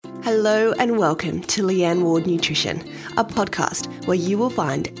Hello and welcome to Leanne Ward Nutrition, a podcast where you will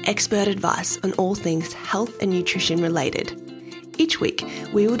find expert advice on all things health and nutrition related. Each week,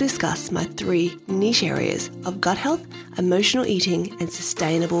 we will discuss my 3 niche areas of gut health, emotional eating, and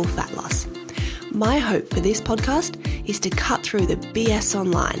sustainable fat loss. My hope for this podcast is to cut through the BS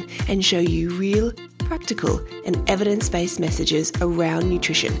online and show you real, practical, and evidence-based messages around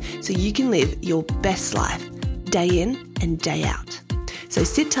nutrition so you can live your best life, day in and day out. So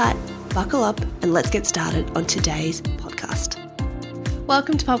sit tight, buckle up, and let's get started on today's podcast.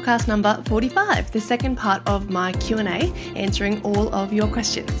 Welcome to podcast number 45, the second part of my Q&A, answering all of your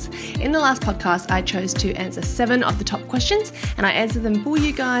questions. In the last podcast, I chose to answer 7 of the top questions, and I answered them for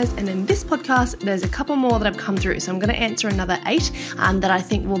you guys. And in this podcast, there's a couple more that have come through. So I'm going to answer another 8 that I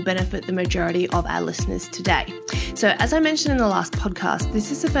think will benefit the majority of our listeners today. So as I mentioned in the last podcast, this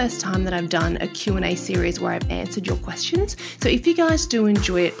is the first time that I've done a Q&A series where I've answered your questions. So if you guys do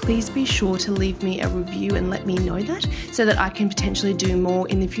enjoy it, please be sure to leave me a review and let me know that so that I can potentially do more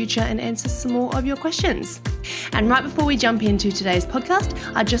in the future and answer some more of your questions. And right before we jump into today's podcast,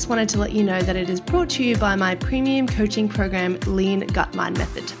 I just wanted to let you know that it is brought to you by my premium coaching program, Lean Gut Mind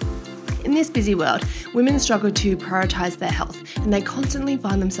Method. In this busy world, women struggle to prioritize their health and they constantly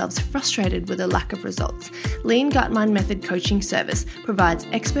find themselves frustrated with a lack of results. Lean Gut Mind Method coaching service provides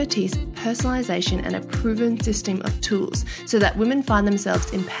expertise, personalization, and a proven system of tools so that women find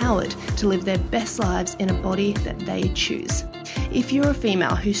themselves empowered to live their best lives in a body that they choose. If you're a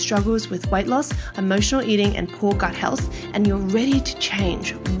female who struggles with weight loss, emotional eating, and poor gut health, and you're ready to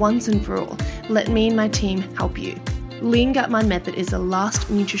change once and for all, let me and my team help you. Lean Gut Mind Method is the last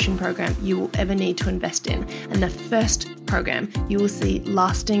nutrition program you will ever need to invest in, and the first program you will see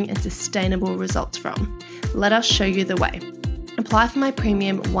lasting and sustainable results from. Let us show you the way. Apply for my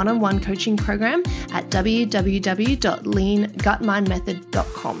premium one-on-one coaching program at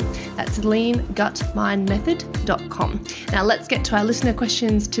www.leangutmindmethod.com. That's leangutmindmethod.com. Now let's get to our listener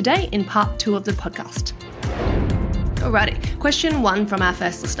questions today in part 2 of the podcast. Alrighty, question 1 from our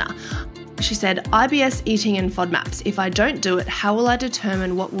first listener. She said, IBS, eating and FODMAPs. If I don't do it, how will I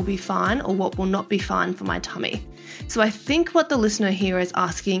determine what will be fine or what will not be fine for my tummy? So I think what the listener here is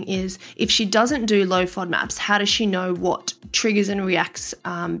asking is, if she doesn't do low FODMAPs, how does she know what triggers and reacts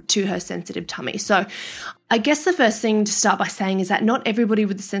to her sensitive tummy? So I guess the first thing to start by saying is that not everybody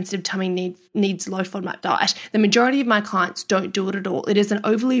with a sensitive tummy needs low FODMAP diet. The majority of my clients don't do it at all. It is an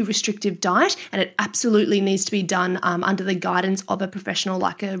overly restrictive diet and it absolutely needs to be done under the guidance of a professional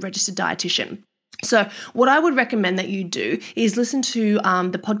like a registered dietitian. So what I would recommend that you do is listen to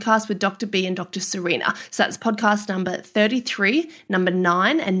the podcast with Dr. B and Dr. Serena. So that's podcast number 33, number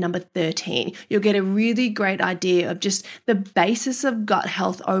 9, and number 13. You'll get a really great idea of just the basis of gut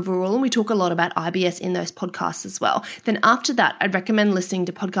health overall. And we talk a lot about IBS in those podcasts as well. Then after that, I'd recommend listening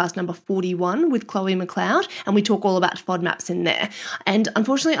to podcast number 41 with Chloe McLeod. And we talk all about FODMAPs in there. And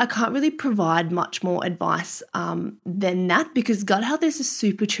unfortunately, I can't really provide much more advice than that because gut health is a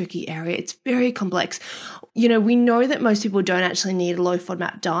super tricky area. It's very complex. You know, we know that most people don't actually need a low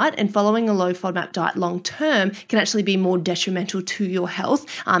FODMAP diet, and following a low FODMAP diet long term can actually be more detrimental to your health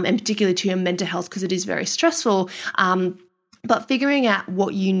and particularly to your mental health because it is very stressful. But figuring out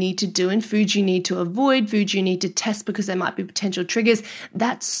what you need to do and foods you need to avoid, foods you need to test because there might be potential triggers,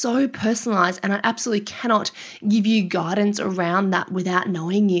 that's so personalized and I absolutely cannot give you guidance around that without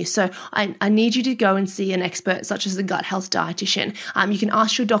knowing you. So I need you to go and see an expert such as a gut health dietitian. You can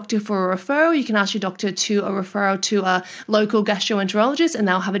ask your doctor for a referral. You can ask your doctor to a referral to a local gastroenterologist and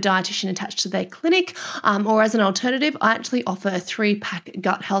they'll have a dietitian attached to their clinic. Or as an alternative, I actually offer a 3-pack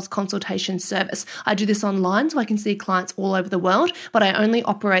gut health consultation service. I do this online so I can see clients all over the world, but I only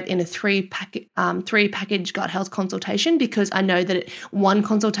operate in a 3-package gut health consultation because I know that one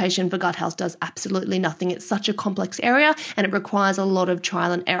consultation for gut health does absolutely nothing. It's such a complex area and it requires a lot of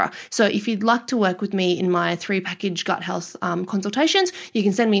trial and error. So if you'd like to work with me in my 3-package gut health consultations, you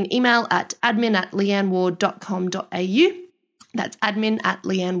can send me an email at admin@leanneward.com.au. That's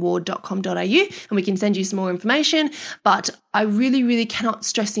admin@leanneward.com.au and we can send you some more information. But I really, really cannot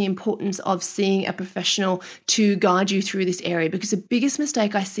stress the importance of seeing a professional to guide you through this area because the biggest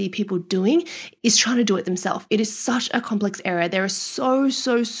mistake I see people doing is trying to do it themselves. It is such a complex area. There are so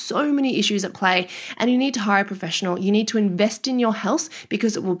many issues at play and you need to hire a professional. You need to invest in your health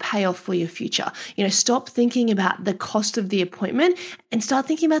because it will pay off for your future. You know, stop thinking about the cost of the appointment and start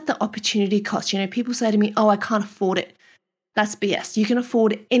thinking about the opportunity cost. You know, people say to me, oh, I can't afford it. That's BS. You can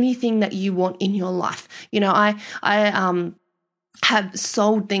afford anything that you want in your life. You know, I have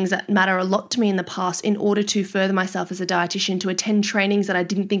sold things that matter a lot to me in the past in order to further myself as a dietitian, to attend trainings that I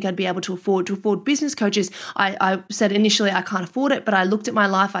didn't think I'd be able to afford business coaches. I said initially I can't afford it, but I looked at my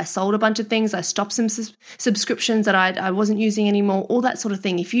life. I sold a bunch of things. I stopped some subscriptions that I wasn't using anymore, all that sort of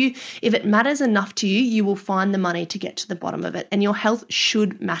thing. If it matters enough to you, you will find the money to get to the bottom of it. And your health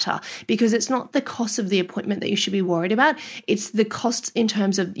should matter, because it's not the cost of the appointment that you should be worried about. It's the costs in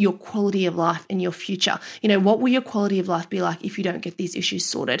terms of your quality of life and your future. What will your quality of life be like if you don't get these issues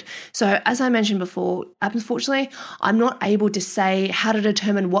sorted? So as I mentioned before, unfortunately, I'm not able to say how to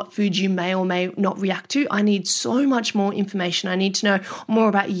determine what foods you may or may not react to. I need so much more information. I need to know more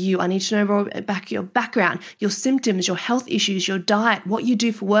about you. I need to know more about your background, your symptoms, your health issues, your diet, what you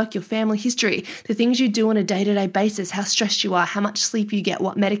do for work, your family history, the things you do on a day-to-day basis, how stressed you are, how much sleep you get,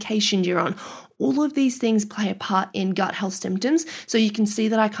 what medications you're on. All of these things play a part in gut health symptoms. So you can see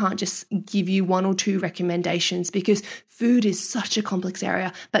that I can't just give you one or two recommendations, because food is such a complex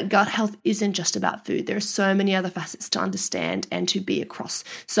area, but gut health isn't just about food. There are so many other facets to understand and to be across.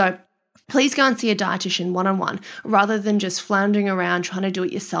 So please go and see a dietitian one-on-one, rather than just floundering around trying to do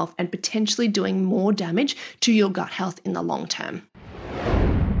it yourself and potentially doing more damage to your gut health in the long term.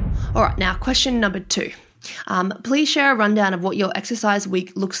 All right, now question number 2. Please share a rundown of what your exercise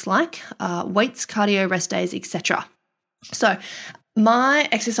week looks like, weights, cardio, rest days, etc. So my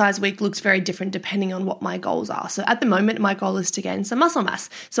exercise week looks very different depending on what my goals are. So at the moment, my goal is to gain some muscle mass.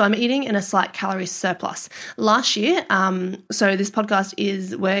 So I'm eating in a slight calorie surplus. Last year, so this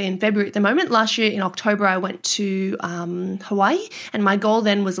podcast we're in February at the moment. Last year in October, I went to Hawaii, and my goal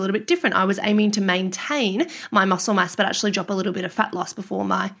then was a little bit different. I was aiming to maintain my muscle mass, but actually drop a little bit of fat loss before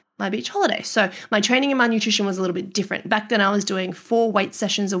my beach holiday. So my training and my nutrition was a little bit different. Back then I was doing 4 weight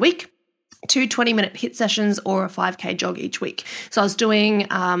sessions a week, 2 20-minute HIIT sessions, or a 5K jog each week. So I was doing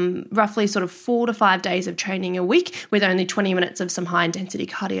roughly sort of 4 to 5 days of training a week, with only 20 minutes of some high intensity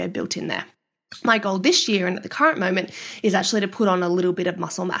cardio built in there. My goal this year and at the current moment is actually to put on a little bit of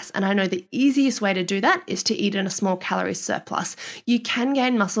muscle mass. And I know the easiest way to do that is to eat in a small calorie surplus. You can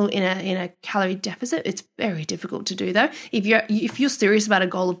gain muscle in a calorie deficit. It's very difficult to do though. If you're serious about a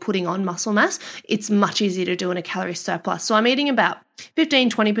goal of putting on muscle mass, it's much easier to do in a calorie surplus. So I'm eating about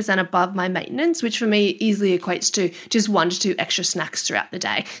 15-20% above my maintenance, which for me easily equates to just 1 to 2 extra snacks throughout the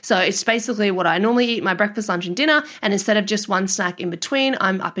day. So it's basically what I normally eat, my breakfast, lunch and dinner, and instead of just 1 snack in between,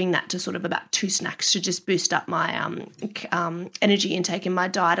 I'm upping that to sort of about 2 snacks to just boost up my energy intake in my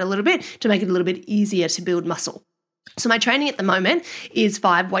diet a little bit, to make it a little bit easier to build muscle. So my training at the moment is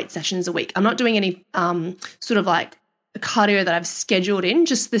 5 weight sessions a week. I'm not doing any sort of like cardio that I've scheduled in,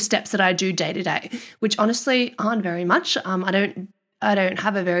 just the steps that I do day to day, which honestly aren't very much. I don't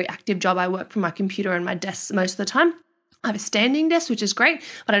have a very active job. I work from my computer and my desk most of the time. I have a standing desk, which is great,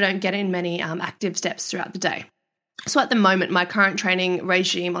 but I don't get in many active steps throughout the day. So at the moment, my current training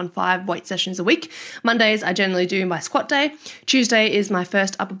regime on 5 weight sessions a week. Mondays, I generally do my squat day. Tuesday is my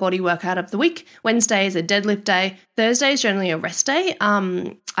first upper body workout of the week. Wednesday is a deadlift day. Thursday is generally a rest day.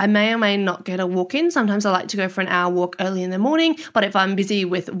 I may or may not get a walk in. Sometimes I like to go for an hour walk early in the morning, but if I'm busy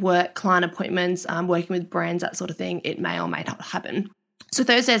with work, client appointments, working with brands, that sort of thing, it may or may not happen. So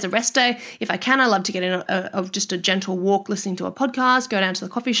Thursday is a rest day. If I can, I love to get in just a gentle walk, listening to a podcast, go down to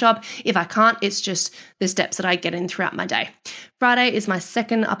the coffee shop. If I can't, it's just the steps that I get in throughout my day. Friday is my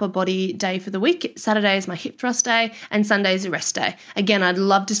second upper body day for the week. Saturday is my hip thrust day, and Sunday is a rest day. Again, I'd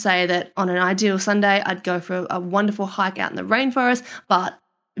love to say that on an ideal Sunday, I'd go for a wonderful hike out in the rainforest, but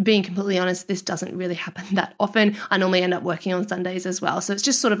being completely honest, this doesn't really happen that often. I normally end up working on Sundays as well. So it's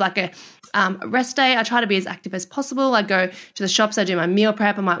just sort of like a rest day. I try to be as active as possible. I go to the shops, I do my meal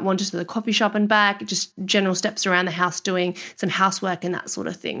prep. I might wander to the coffee shop and back, just general steps around the house, doing some housework and that sort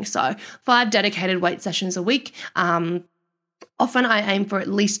of thing. So 5 dedicated weight sessions a week. Often I aim for at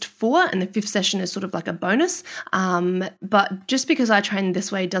least 4, and the 5th session is sort of like a bonus. But just because I train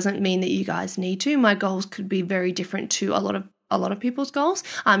this way doesn't mean that you guys need to. My goals could be very different to a lot of people's goals.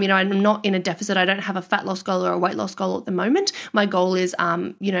 I'm not in a deficit. I don't have a fat loss goal or a weight loss goal at the moment. My goal is,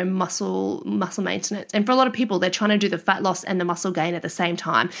 muscle maintenance. And for a lot of people, they're trying to do the fat loss and the muscle gain at the same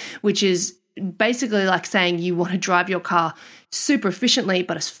time, which is basically like saying you want to drive your car super efficiently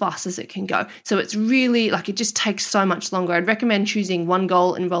but as fast as it can go. So it's really like it just takes so much longer. I'd recommend choosing one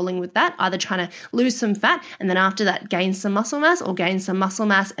goal and rolling with that, either trying to lose some fat and then after that gain some muscle mass, or gain some muscle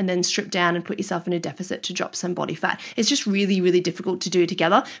mass and then strip down and put yourself in a deficit to drop some body fat. It's just really, really difficult to do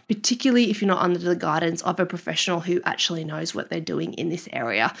together, particularly if you're not under the guidance of a professional who actually knows what they're doing in this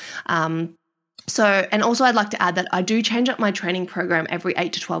area. So, and also I'd like to add that I do change up my training program every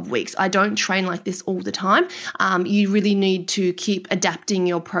 8 to 12 weeks. I don't train like this all the time. You really need to keep adapting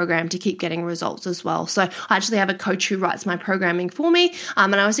your program to keep getting results as well. So I actually have a coach who writes my programming for me.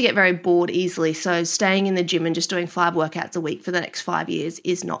 And I also get very bored easily. So staying in the gym and just doing 5 workouts a week for the next 5 years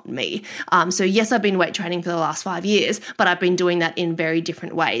is not me. So yes, I've been weight training for the last 5 years, but I've been doing that in very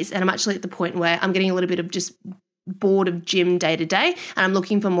different ways. And I'm actually at the point where I'm getting a little bit of just bored of gym day to day, and I'm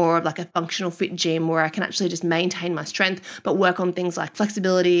looking for more of like a functional fit gym where I can actually just maintain my strength but work on things like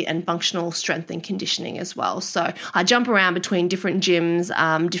flexibility and functional strength and conditioning as well. So I jump around between different gyms,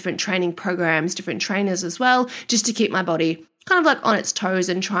 different training programs, different trainers as well, just to keep my body kind of like on its toes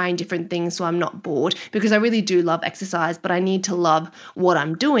and trying different things so I'm not bored, because I really do love exercise, but I need to love what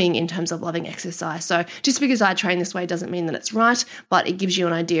I'm doing in terms of loving exercise. So just because I train this way doesn't mean that it's right, but it gives you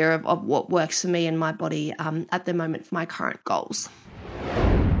an idea of what works for me and my body at the moment for my current goals.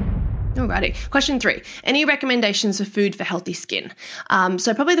 Alrighty. Question 3. Any recommendations for food for healthy skin?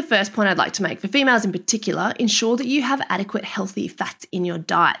 So probably the first point I'd like to make for females in particular, ensure that you have adequate healthy fats in your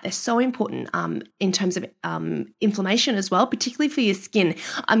diet. They're so important in terms of inflammation as well, particularly for your skin.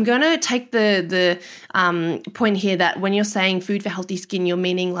 I'm going to take the point here that when you're saying food for healthy skin, you're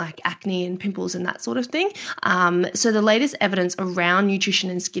meaning like acne and pimples and that sort of thing. So the latest evidence around nutrition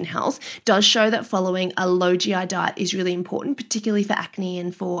and skin health does show that following a low GI diet is really important, particularly for acne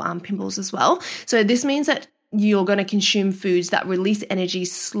and for pimples as well. So this means that you're going to consume foods that release energy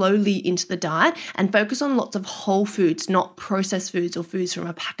slowly into the diet and focus on lots of whole foods, not processed foods or foods from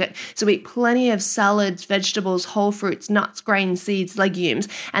a packet. So eat plenty of salads, vegetables, whole fruits, nuts, grains, seeds, legumes,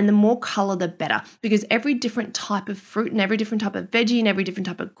 and the more color, the better, because every different type of fruit and every different type of veggie and every different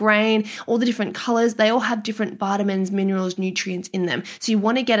type of grain, all the different colors, they all have different vitamins, minerals, nutrients in them. So you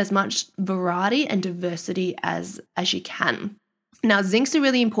want to get as much variety and diversity as you can. Now, zinc's a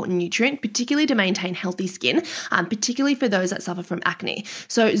really important nutrient, particularly to maintain healthy skin, particularly for those that suffer from acne.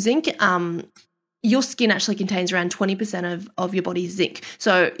 So zinc, your skin actually contains around 20% of your body's zinc.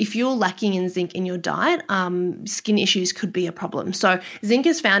 So if you're lacking in zinc in your diet, skin issues could be a problem. So zinc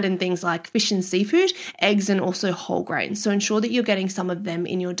is found in things like fish and seafood, eggs, and also whole grains. So ensure that you're getting some of them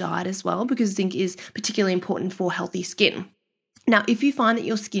in your diet as well, because zinc is particularly important for healthy skin. Now, if you find that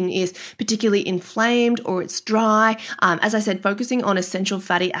your skin is particularly inflamed or it's dry, as I said, focusing on essential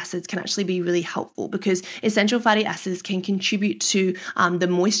fatty acids can actually be really helpful, because essential fatty acids can contribute to the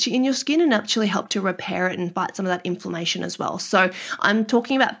moisture in your skin and actually help to repair it and fight some of that inflammation as well. So I'm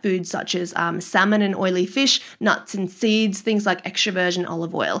talking about foods such as salmon and oily fish, nuts and seeds, things like extra virgin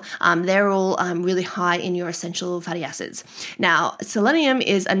olive oil. They're all really high in your essential fatty acids. Now, selenium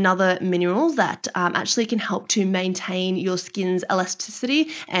is another mineral that actually can help to maintain your skin's elasticity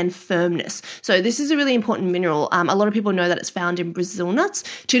and firmness. So this is a really important mineral. A lot of people know that it's found in Brazil nuts.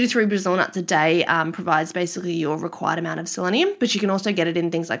 2 to 3 Brazil nuts a day provides basically your required amount of selenium, but you can also get it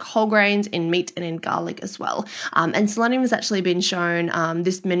in things like whole grains, in meat, and in garlic as well. And selenium has actually been shown,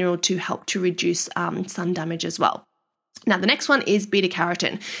 this mineral, to help to reduce sun damage as well. Now, the next one is beta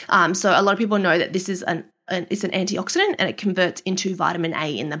carotene. So a lot of people know that this is it's an antioxidant, and it converts into vitamin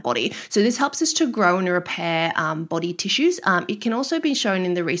A in the body. So this helps us to grow and repair body tissues. It can also be shown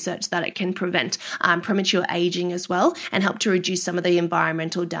in the research that it can prevent premature aging as well, and help to reduce some of the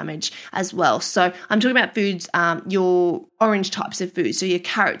environmental damage as well. So I'm talking about foods, your orange types of foods, so your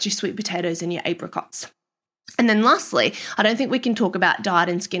carrots, your sweet potatoes, and your apricots. And then lastly, I don't think we can talk about diet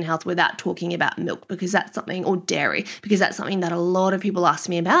and skin health without talking about milk, because that's something, or dairy, because that's something that a lot of people ask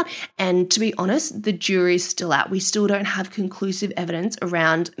me about. And to be honest, the jury's still out. We still don't have conclusive evidence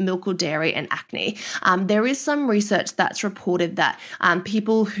around milk or dairy and acne. There is some research that's reported that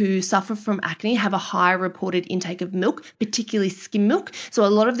people who suffer from acne have a higher reported intake of milk, particularly skim milk. So a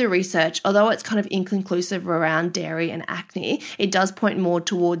lot of the research, although it's kind of inconclusive around dairy and acne, it does point more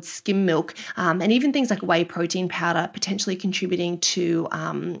towards skim milk, and even things like whey protein powder potentially contributing to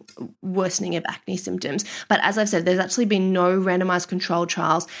worsening of acne symptoms. But as I've said, there's actually been no randomized controlled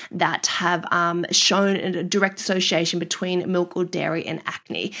trials that have shown a direct association between milk or dairy and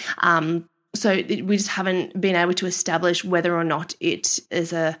acne. So we just haven't been able to establish whether or not it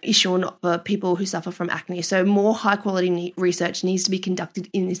is an issue or not for people who suffer from acne. So more high quality research needs to be conducted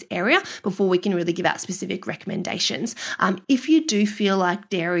in this area before we can really give out specific recommendations. If you do feel like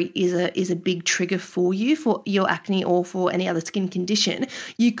dairy is a big trigger for you for your acne or for any other skin condition,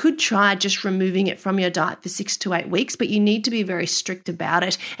 you could try just removing it from your diet for 6 to 8 weeks, but you need to be very strict about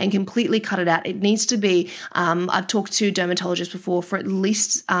it and completely cut it out. It needs to be, I've talked to dermatologists before, for at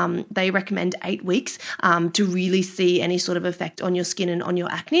least, they recommend 8 weeks to really see any sort of effect on your skin and on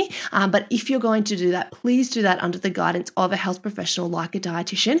your acne. But if you're going to do that, please do that under the guidance of a health professional like a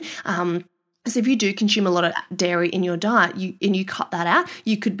dietitian. So if you do consume a lot of dairy in your diet and you cut that out,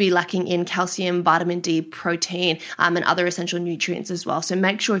 you could be lacking in calcium, vitamin D, protein, and other essential nutrients as well. So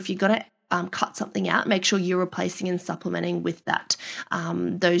make sure if you've got to cut something out, make sure you're replacing and supplementing with that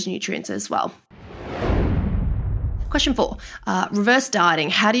those nutrients as well. Question 4, reverse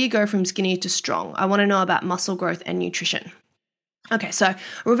dieting. How do you go from skinny to strong? I want to know about muscle growth and nutrition. Okay, so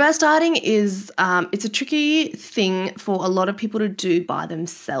reverse dieting is it's a tricky thing for a lot of people to do by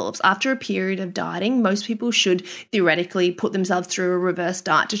themselves. After a period of dieting, most people should theoretically put themselves through a reverse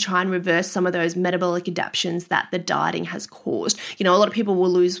diet to try and reverse some of those metabolic adaptations that the dieting has caused. You know, a lot of people will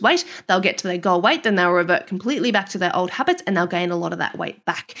lose weight, they'll get to their goal weight, then they'll revert completely back to their old habits and they'll gain a lot of that weight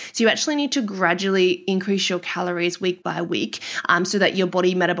back. So you actually need to gradually increase your calories week by week so that your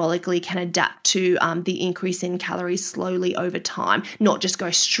body metabolically can adapt to the increase in calories slowly over time, not just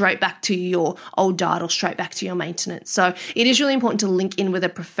go straight back to your old diet or straight back to your maintenance. So it is really important to link in with a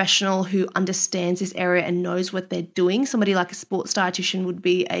professional who understands this area and knows what they're doing. Somebody like a sports dietitian would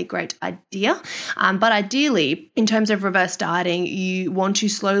be a great idea. But ideally, in terms of reverse dieting, you want to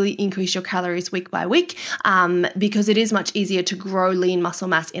slowly increase your calories week by week because it is much easier to grow lean muscle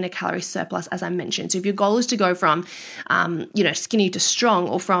mass in a calorie surplus, as I mentioned. So if your goal is to go from skinny to strong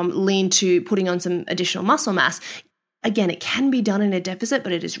or from lean to putting on some additional muscle mass, again, it can be done in a deficit,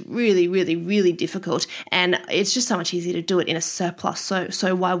 but it is really, really, really difficult. And it's just so much easier to do it in a surplus.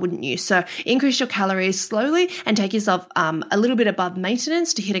 So why wouldn't you? So increase your calories slowly and take yourself a little bit above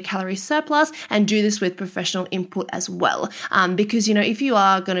maintenance to hit a calorie surplus, and do this with professional input as well. Because, if you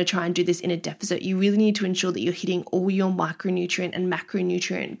are going to try and do this in a deficit, you really need to ensure that you're hitting all your micronutrient and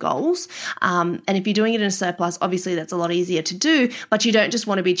macronutrient goals. And if you're doing it in a surplus, obviously that's a lot easier to do, but you don't just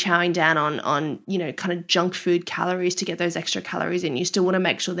want to be chowing down on kind of junk food calories to get those extra calories in. You still want to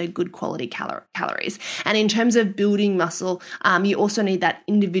make sure they're good quality calories. And in terms of building muscle, you also need that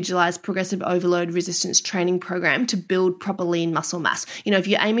individualized progressive overload resistance training program to build proper lean muscle mass. If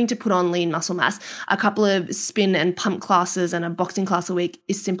you're aiming to put on lean muscle mass, a couple of spin and pump classes and a boxing class a week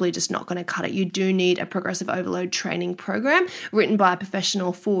is simply just not going to cut it. You do need a progressive overload training program written by a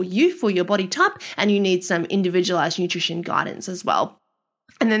professional for you, for your body type, and you need some individualized nutrition guidance as well.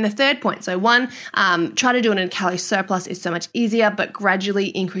 And then the third point, so one, try to do it in a calorie surplus is so much easier, but gradually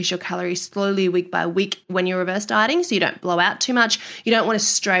increase your calories slowly week by week when you're reverse dieting so you don't blow out too much. You don't want to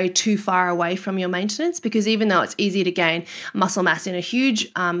stray too far away from your maintenance, because even though it's easy to gain muscle mass in a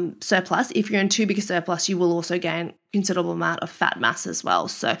huge surplus, if you're in too big a surplus, you will also gain considerable amount of fat mass as well.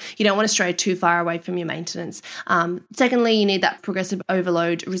 So you don't want to stray too far away from your maintenance. Secondly, you need that progressive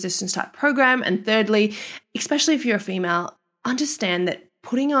overload resistance type program. And thirdly, especially if you're a female, understand that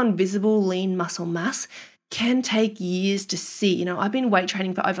putting on visible lean muscle mass can take years to see. I've been weight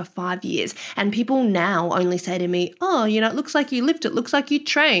training for over 5 years, and people now only say to me, oh, it looks like you lift, it looks like you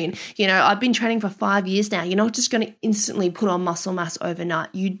train. I've been training for 5 years now. You're not just going to instantly put on muscle mass overnight.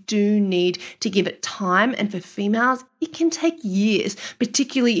 You do need to give it time. And for females, it can take years,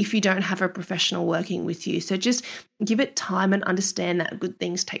 particularly if you don't have a professional working with you. So just give it time and understand that good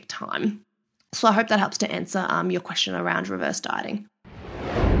things take time. So I hope that helps to answer your question around reverse dieting.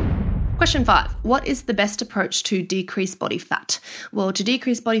 Question 5, what is the best approach to decrease body fat? Well, to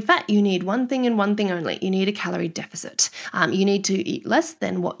decrease body fat, you need one thing and one thing only. You need a calorie deficit. You need to eat less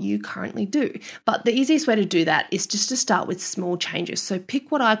than what you currently do. But the easiest way to do that is just to start with small changes. So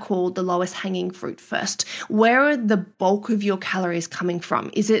pick what I call the lowest hanging fruit first. Where are the bulk of your calories coming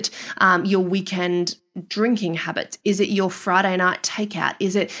from? Is it your weekend drinking habits? Is it your Friday night takeout?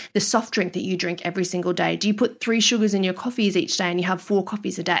 Is it the soft drink that you drink every single day? Do you put 3 sugars in your coffees each day and you have 4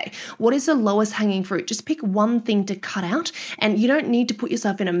 coffees a day? What is the lowest hanging fruit? Just pick one thing to cut out, and you don't need to put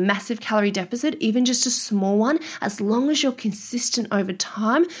yourself in a massive calorie deficit, even just a small one. As long as you're consistent over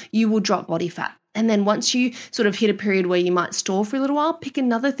time, you will drop body fat. And then once you sort of hit a period where you might stall for a little while, pick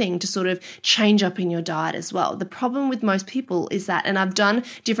another thing to sort of change up in your diet as well. The problem with most people is that, and I've done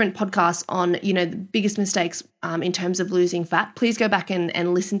different podcasts on, the biggest mistakes in terms of losing fat. Please go back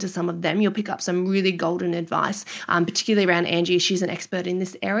and listen to some of them. You'll pick up some really golden advice, particularly around Angie. She's an expert in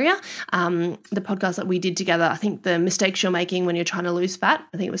this area. The podcast that we did together, I think the mistakes you're making when you're trying to lose fat,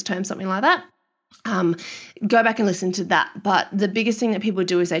 I think it was termed something like that. Go back and listen to that. But the biggest thing that people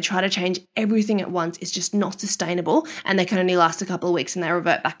do is they try to change everything at once. It's just not sustainable, and they can only last a couple of weeks and they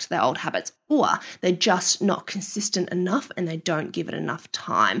revert back to their old habits, or they're just not consistent enough and they don't give it enough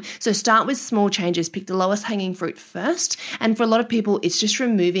time. So start with small changes. Pick the lowest hanging fruit first. And for a lot of people, it's just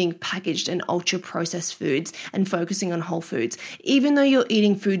removing packaged and ultra processed foods and focusing on whole foods. Even though you're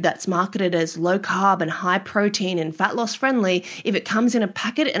eating food that's marketed as low carb and high protein and fat loss friendly, if it comes in a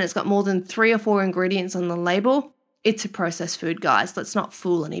packet and it's got more than 3 or 4 ingredients on the label, it's a processed food, guys. Let's not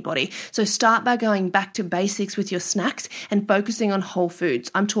fool anybody. So start by going back to basics with your snacks and focusing on whole foods.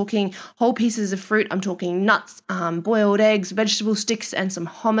 I'm talking whole pieces of fruit. I'm talking nuts, boiled eggs, vegetable sticks, and some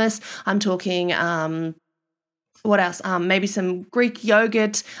hummus. I'm talking what else? Maybe some Greek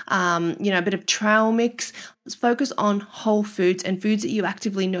yogurt, a bit of trail mix. Let's focus on whole foods and foods that you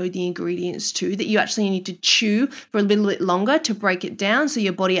actively know the ingredients to, that you actually need to chew for a little bit longer to break it down so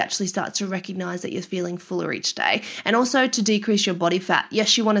your body actually starts to recognize that you're feeling fuller each day. And also to decrease your body fat.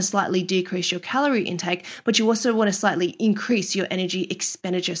 Yes, you want to slightly decrease your calorie intake, but you also want to slightly increase your energy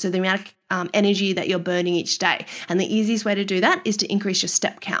expenditure. So the amount of energy that you're burning each day. And the easiest way to do that is to increase your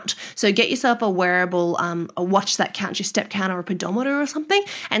step count. So get yourself a wearable, a watch that counts your step count or a pedometer or something.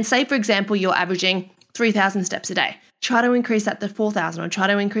 And say, for example, you're averaging 3,000 steps a day. Try to increase that to 4,000 or try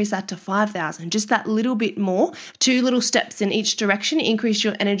to increase that to 5,000. Just that little bit more, 2 little steps in each direction, increase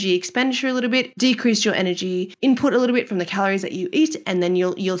your energy expenditure a little bit, decrease your energy input a little bit from the calories that you eat, and then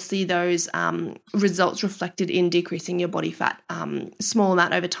you'll see those results reflected in decreasing your body fat, small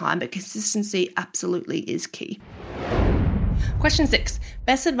amount over time, but consistency absolutely is key. Question 6,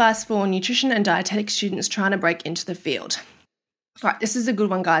 best advice for nutrition and dietetic students trying to break into the field. All right, this is a good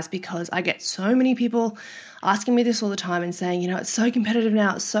one, guys, because I get so many people asking me this all the time and saying, it's so competitive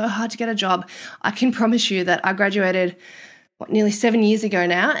now, it's so hard to get a job. I can promise you that I graduated nearly 7 years ago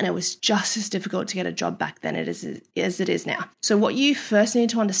now, and it was just as difficult to get a job back then as it is now. So what you first need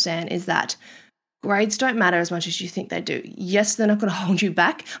to understand is that grades don't matter as much as you think they do. Yes, they're not going to hold you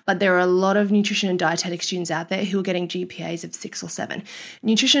back, but there are a lot of nutrition and dietetic students out there who are getting GPAs of 6 or 7.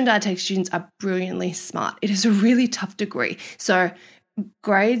 Nutrition and dietetic students are brilliantly smart. It is a really tough degree. So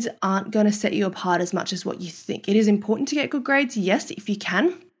grades aren't going to set you apart as much as what you think. It is important to get good grades, yes, if you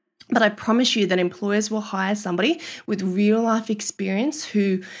can. But I promise you that employers will hire somebody with real life experience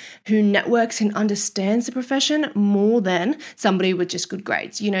who networks and understands the profession more than somebody with just good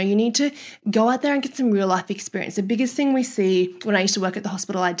grades. You need to go out there and get some real life experience. The biggest thing we see when I used to work at the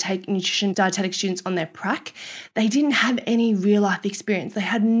hospital, I'd take nutrition dietetic students on their prac. They didn't have any real life experience. They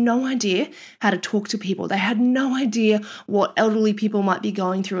had no idea how to talk to people. They had no idea what elderly people might be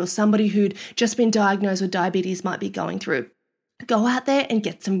going through or somebody who'd just been diagnosed with diabetes might be going through. Go out there and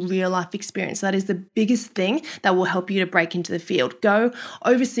get some real life experience. That is the biggest thing that will help you to break into the field. Go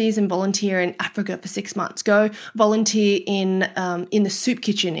overseas and volunteer in Africa for 6 months. Go volunteer in the soup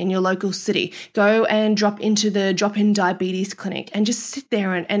kitchen in your local city. Go and drop into the drop-in diabetes clinic and just sit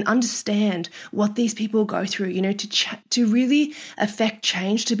there and understand what these people go through, to really affect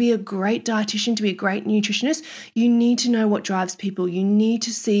change. To be a great dietitian, to be a great nutritionist, you need to know what drives people. You need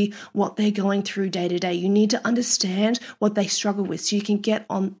to see what they're going through day to day. You need to understand what they struggle with so you can get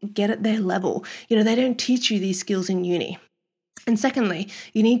at their level. They don't teach you these skills in uni. And secondly,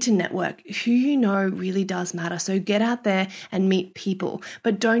 you need to network. Who you know really does matter. So get out there and meet people.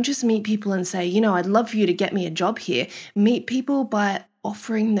 But don't just meet people and say, I'd love for you to get me a job here. Meet people by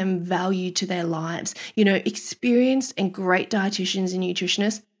offering them value to their lives. Experienced and great dietitians and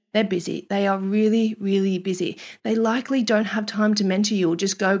nutritionists, they're busy. They are really, really busy. They likely don't have time to mentor you or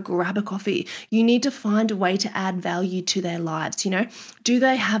just go grab a coffee. You need to find a way to add value to their lives. Do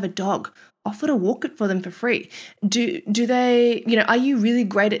they have a dog? Offer to walk it for them for free. Do they, are you really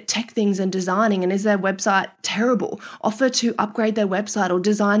great at tech things and designing, and is their website terrible? Offer to upgrade their website or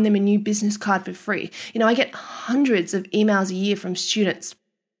design them a new business card for free. I get hundreds of emails a year from students.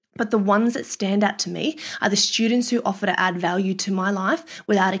 But the ones that stand out to me are the students who offer to add value to my life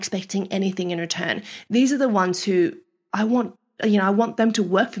without expecting anything in return. These are the ones who I want them to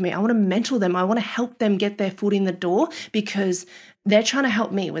work for me. I want to mentor them. I want to help them get their foot in the door because they're trying to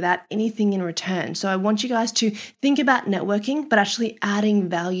help me without anything in return. So I want you guys to think about networking, but actually adding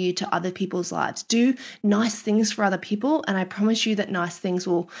value to other people's lives. Do nice things for other people, and I promise you that nice things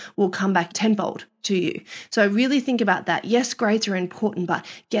will come back tenfold to you. So really think about that. Yes, grades are important, but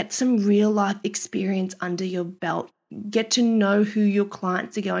get some real life experience under your belt. Get to know who your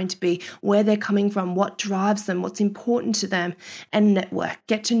clients are going to be, where they're coming from, what drives them, what's important to them, and network.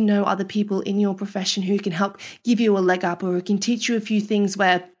 Get to know other people in your profession who can help give you a leg up or who can teach you a few things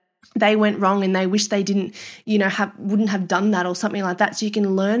where they went wrong and they wish they didn't, wouldn't have done that or something like that. So you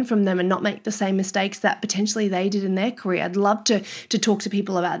can learn from them and not make the same mistakes that potentially they did in their career. I'd love to talk to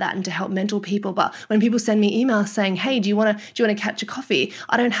people about that and to help mentor people. But when people send me emails saying, hey, do you want to catch a coffee?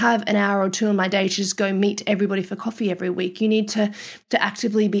 I don't have an hour or two in my day to just go meet everybody for coffee every week. You need to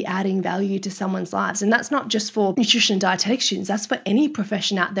actively be adding value to someone's lives. And that's not just for nutrition and dietetic students. That's for any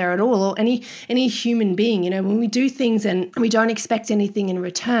profession out there at all, or any human being. When we do things and we don't expect anything in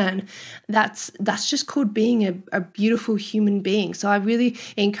return, and that's just called being a beautiful human being. So I really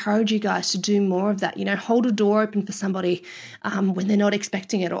encourage you guys to do more of that. Hold a door open for somebody when they're not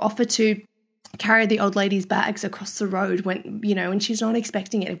expecting it, or offer to carry the old lady's bags across the road when she's not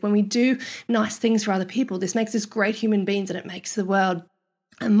expecting it. When we do nice things for other people, this makes us great human beings, and it makes the world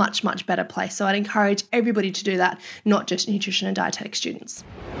a much, much better place. So I'd encourage everybody to do that, not just nutrition and dietetic students.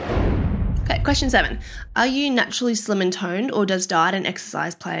 Okay, question 7. Are you naturally slim and toned, or does diet and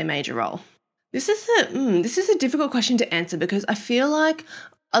exercise play a major role? This is a difficult question to answer, because I feel like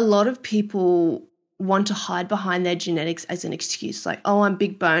a lot of people want to hide behind their genetics as an excuse, like, oh, I'm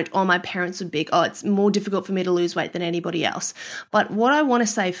big boned, oh, my parents are big, oh, it's more difficult for me to lose weight than anybody else. But what I want to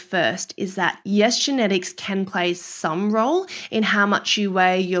say first is that yes, genetics can play some role in how much you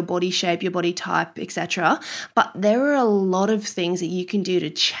weigh, your body shape, your body type, etc. But there are a lot of things that you can do to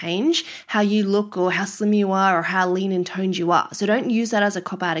change how you look, or how slim you are, or how lean and toned you are. So don't use that as a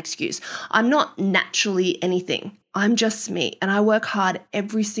cop-out excuse. I'm not naturally anything. I'm just me, and I work hard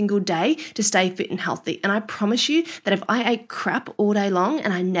every single day to stay fit and healthy. And I promise you that if I ate crap all day long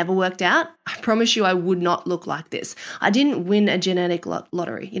and I never worked out, I promise you I would not look like this. I didn't win a genetic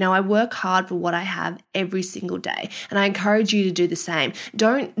lottery. I work hard for what I have every single day, and I encourage you to do the same.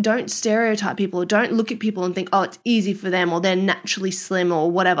 Don't stereotype people, or don't look at people and think, oh, it's easy for them, or they're naturally slim,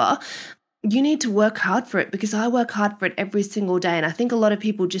 or whatever. You need to work hard for it, because I work hard for it every single day. And I think a lot of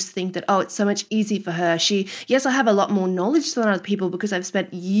people just think that, oh, it's so much easier for her. Yes, I have a lot more knowledge than other people because I've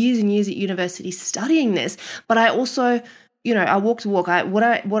spent years and years at university studying this. But I also, I walk the walk.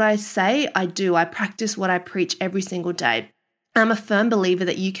 What I say, I do. I practice what I preach every single day. I'm a firm believer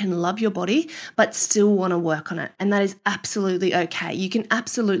that you can love your body but still want to work on it, and that is absolutely okay. You can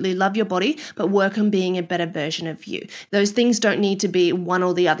absolutely love your body but work on being a better version of you. Those things don't need to be one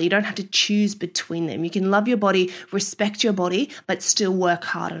or the other. You don't have to choose between them. You can love your body, respect your body, but still work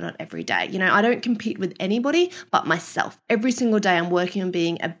hard on it every day. I don't compete with anybody but myself. Every single day I'm working on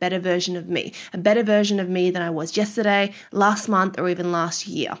being a better version of me than I was yesterday, last month, or even last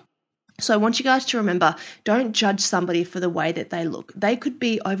year. So I want you guys to remember, don't judge somebody for the way that they look. They could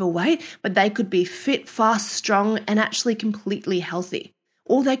be overweight, but they could be fit, fast, strong, and actually completely healthy.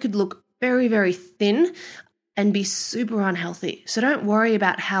 Or they could look very, very thin and be super unhealthy. So don't worry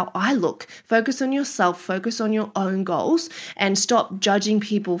about how I look. Focus on yourself, focus on your own goals, and stop judging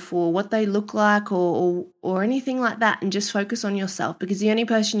people for what they look like or anything like that, and just focus on yourself, because the only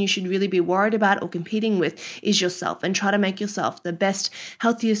person you should really be worried about or competing with is yourself, and try to make yourself the best,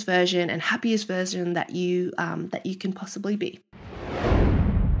 healthiest version and happiest version that you can possibly be.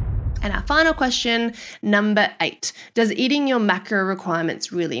 And our final question, number 8, does eating your macro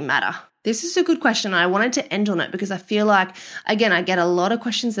requirements really matter? This is a good question. I wanted to end on it because I feel like, again, I get a lot of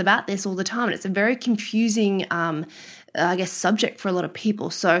questions about this all the time, and it's a very confusing, subject for a lot of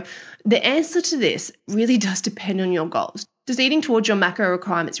people. So the answer to this really does depend on your goals. Does eating towards your macro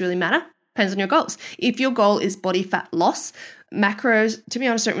requirements really matter? Depends on your goals. If your goal is body fat loss, macros, to be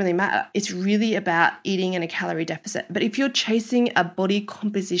honest, don't really matter. It's really about eating in a calorie deficit. But if you're chasing a body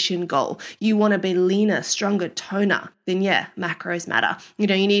composition goal, you want to be leaner, stronger, toner, then yeah, macros matter. You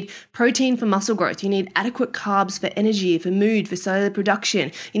need protein for muscle growth. You need adequate carbs for energy, for mood, for cellular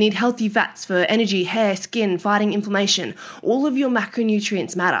production. You need healthy fats for energy, hair, skin, fighting inflammation. All of your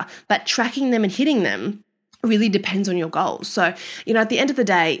macronutrients matter, but tracking them and hitting them really depends on your goals. So, at the end of the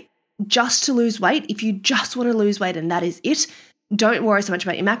day, just to lose weight, if you just want to lose weight and that is it, don't worry so much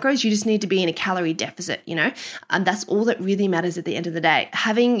about your macros. You just need to be in a calorie deficit, and that's all that really matters at the end of the day.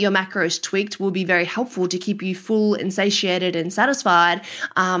 Having your macros tweaked will be very helpful to keep you full and satiated and satisfied.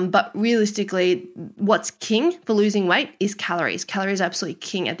 But realistically, what's king for losing weight is calories. Calories are absolutely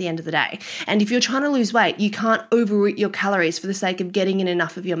king at the end of the day. And if you're trying to lose weight, you can't overeat your calories for the sake of getting in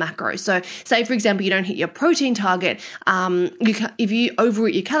enough of your macros. So say, for example, you don't hit your protein target. If you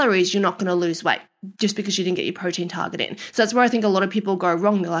overeat your calories, you're not going to lose weight just because you didn't get your protein target in. So that's where I think a lot of people go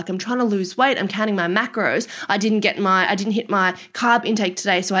wrong. They're like, I'm trying to lose weight, I'm counting my macros, I didn't hit my carb intake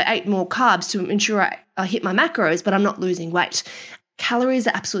today, so I ate more carbs to ensure I hit my macros, but I'm not losing weight. Calories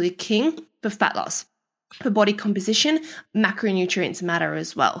are absolutely king for fat loss. For body composition, macronutrients matter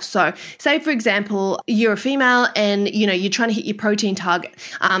as well. So say, for example, you're a female and you're trying to hit your protein target.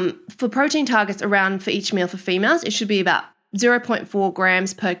 For protein targets around for each meal for females, it should be about 0.4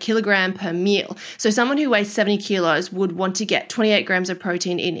 grams per kilogram per meal. So someone who weighs 70 kilos would want to get 28 grams of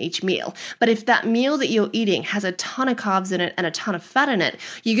protein in each meal. But if that meal that you're eating has a ton of carbs in it and a ton of fat in it,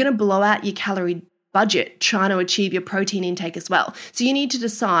 you're going to blow out your calorie budget trying to achieve your protein intake as well. So you need to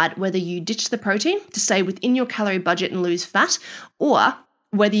decide whether you ditch the protein to stay within your calorie budget and lose fat, or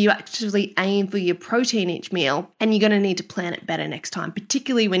whether you actually aim for your protein each meal, and you're going to need to plan it better next time,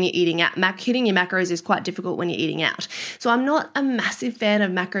 particularly when you're eating out. Hitting your macros is quite difficult when you're eating out. So I'm not a massive fan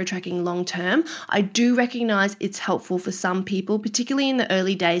of macro tracking long term. I do recognize it's helpful for some people, particularly in the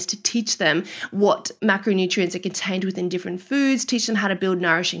early days, to teach them what macronutrients are contained within different foods, teach them how to build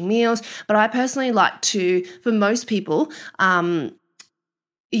nourishing meals. But I personally like to, for most people,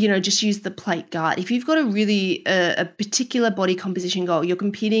 just use the plate guide. If you've got a particular body composition goal, you're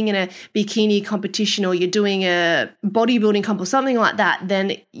competing in a bikini competition or you're doing a bodybuilding comp or something like that,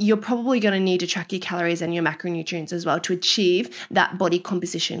 then you're probably going to need to track your calories and your macronutrients as well to achieve that body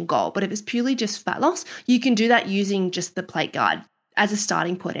composition goal. But if it's purely just fat loss, you can do that using just the plate guide as a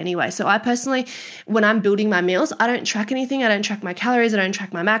starting point anyway. So I personally, when I'm building my meals, I don't track anything. I don't track my calories. I don't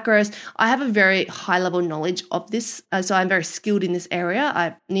track my macros. I have a very high level knowledge of this. So I'm very skilled in this area.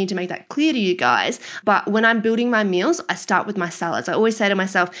 I need to make that clear to you guys. But when I'm building my meals, I start with my salads. I always say to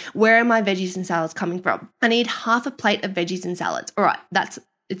myself, where are my veggies and salads coming from? I need half a plate of veggies and salads. All right,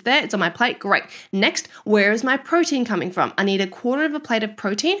 it's there, it's on my plate, great. Next, where is my protein coming from? I need a quarter of a plate of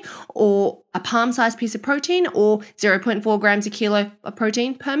protein or a palm-sized piece of protein or 0.4 grams a kilo of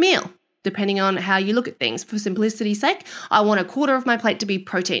protein per meal, depending on how you look at things. For simplicity's sake, I want a quarter of my plate to be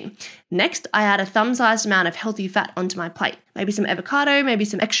protein. Next, I add a thumb-sized amount of healthy fat onto my plate. Maybe some avocado, maybe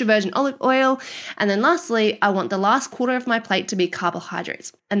some extra virgin olive oil. And then lastly, I want the last quarter of my plate to be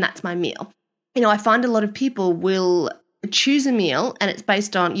carbohydrates. And that's my meal. I find a lot of people will choose a meal and it's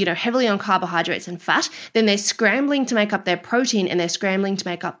based on, heavily on carbohydrates and fat, then they're scrambling to make up their protein and they're scrambling to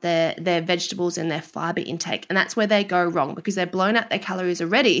make up their vegetables and their fiber intake. And that's where they go wrong, because they've blown out their calories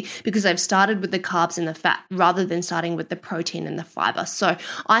already because they've started with the carbs and the fat rather than starting with the protein and the fiber. So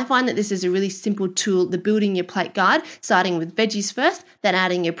I find that this is a really simple tool, the building your plate guide, starting with veggies first, then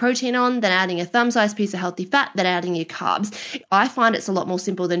adding your protein on, then adding a thumb-sized piece of healthy fat, then adding your carbs. I find it's a lot more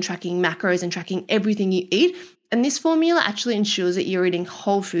simple than tracking macros and tracking everything you eat. And this formula actually ensures that you're eating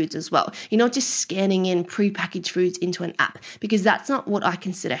whole foods as well. You're not just scanning in prepackaged foods into an app, because that's not what I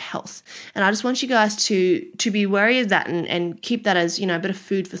consider health. And I just want you guys to be wary of that and keep that as, a bit of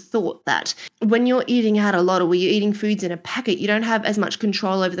food for thought, that when you're eating out a lot or when you're eating foods in a packet, you don't have as much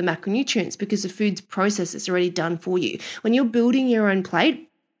control over the macronutrients because the food's process is already done for you. When you're building your own plate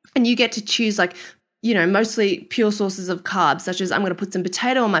and you get to choose mostly pure sources of carbs, such as I'm going to put some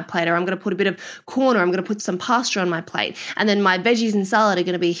potato on my plate, or I'm going to put a bit of corn, or I'm going to put some pasta on my plate. And then my veggies and salad are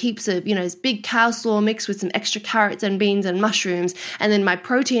going to be heaps of, this big cow slaw mixed with some extra carrots and beans and mushrooms. And then my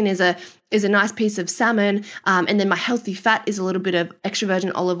protein is a nice piece of salmon, and then my healthy fat is a little bit of extra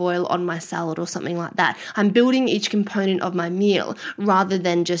virgin olive oil on my salad or something like that. I'm building each component of my meal rather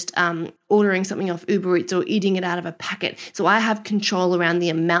than just ordering something off Uber Eats or eating it out of a packet. So I have control around the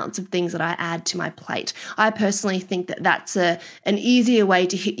amounts of things that I add to my plate. I personally think that that's an easier way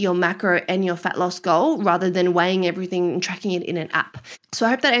to hit your macro and your fat loss goal rather than weighing everything and tracking it in an app. So I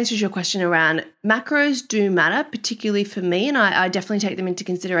hope that answers your question around macros do matter, particularly for me, and I definitely take them into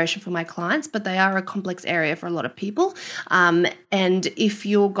consideration for my clients, but they are a complex area for a lot of people. And if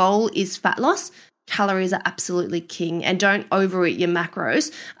your goal is fat loss, calories are absolutely king, and don't overeat your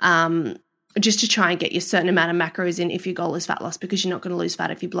macros. Just to try and get your certain amount of macros in if your goal is fat loss, because you're not going to lose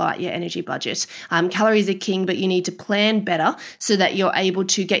fat if you blow out your energy budget. Calories are king, but you need to plan better so that you're able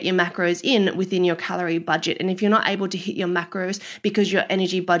to get your macros in within your calorie budget. And if you're not able to hit your macros because your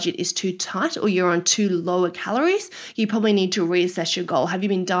energy budget is too tight or you're on too lower calories, you probably need to reassess your goal. Have you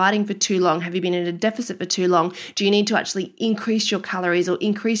been dieting for too long? Have you been in a deficit for too long? Do you need to actually increase your calories or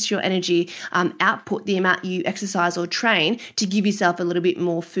increase your energy output, the amount you exercise or train, to give yourself a little bit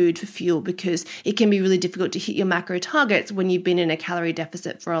more food for fuel? Because it can be really difficult to hit your macro targets when you've been in a calorie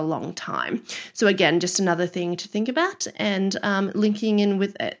deficit for a long time. So again, just another thing to think about, and linking in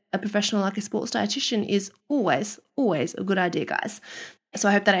with a professional like a sports dietitian is always a good idea, guys. So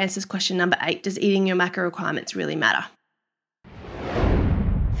I hope that answers question number 8. Does eating your macro requirements really matter?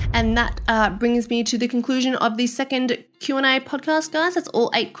 And that brings me to the conclusion of the second Q&A podcast, guys. That's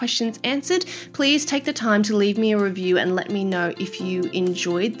all 8 questions answered. Please take the time to leave me a review and let me know if you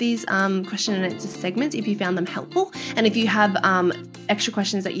enjoyed these question and answer segments, if you found them helpful. And if you have extra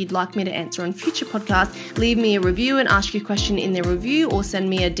questions that you'd like me to answer on future podcasts, leave me a review and ask your question in the review, or send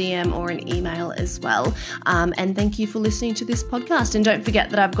me a DM or an email as well. And thank you for listening to this podcast. And don't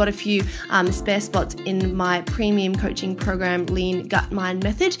forget that I've got a few spare spots in my premium coaching program, Lean Gut Mind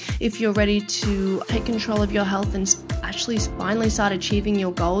Method. If you're ready to take control of your health and actually finally start achieving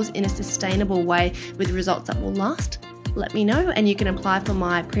your goals in a sustainable way with results that will last, let me know, and you can apply for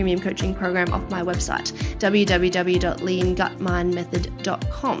my premium coaching program off my website,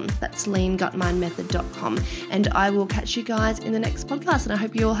 www.leangutmindmethod.com. That's leangutmindmethod.com. And I will catch you guys in the next podcast, and I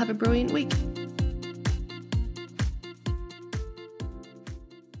hope you all have a brilliant week.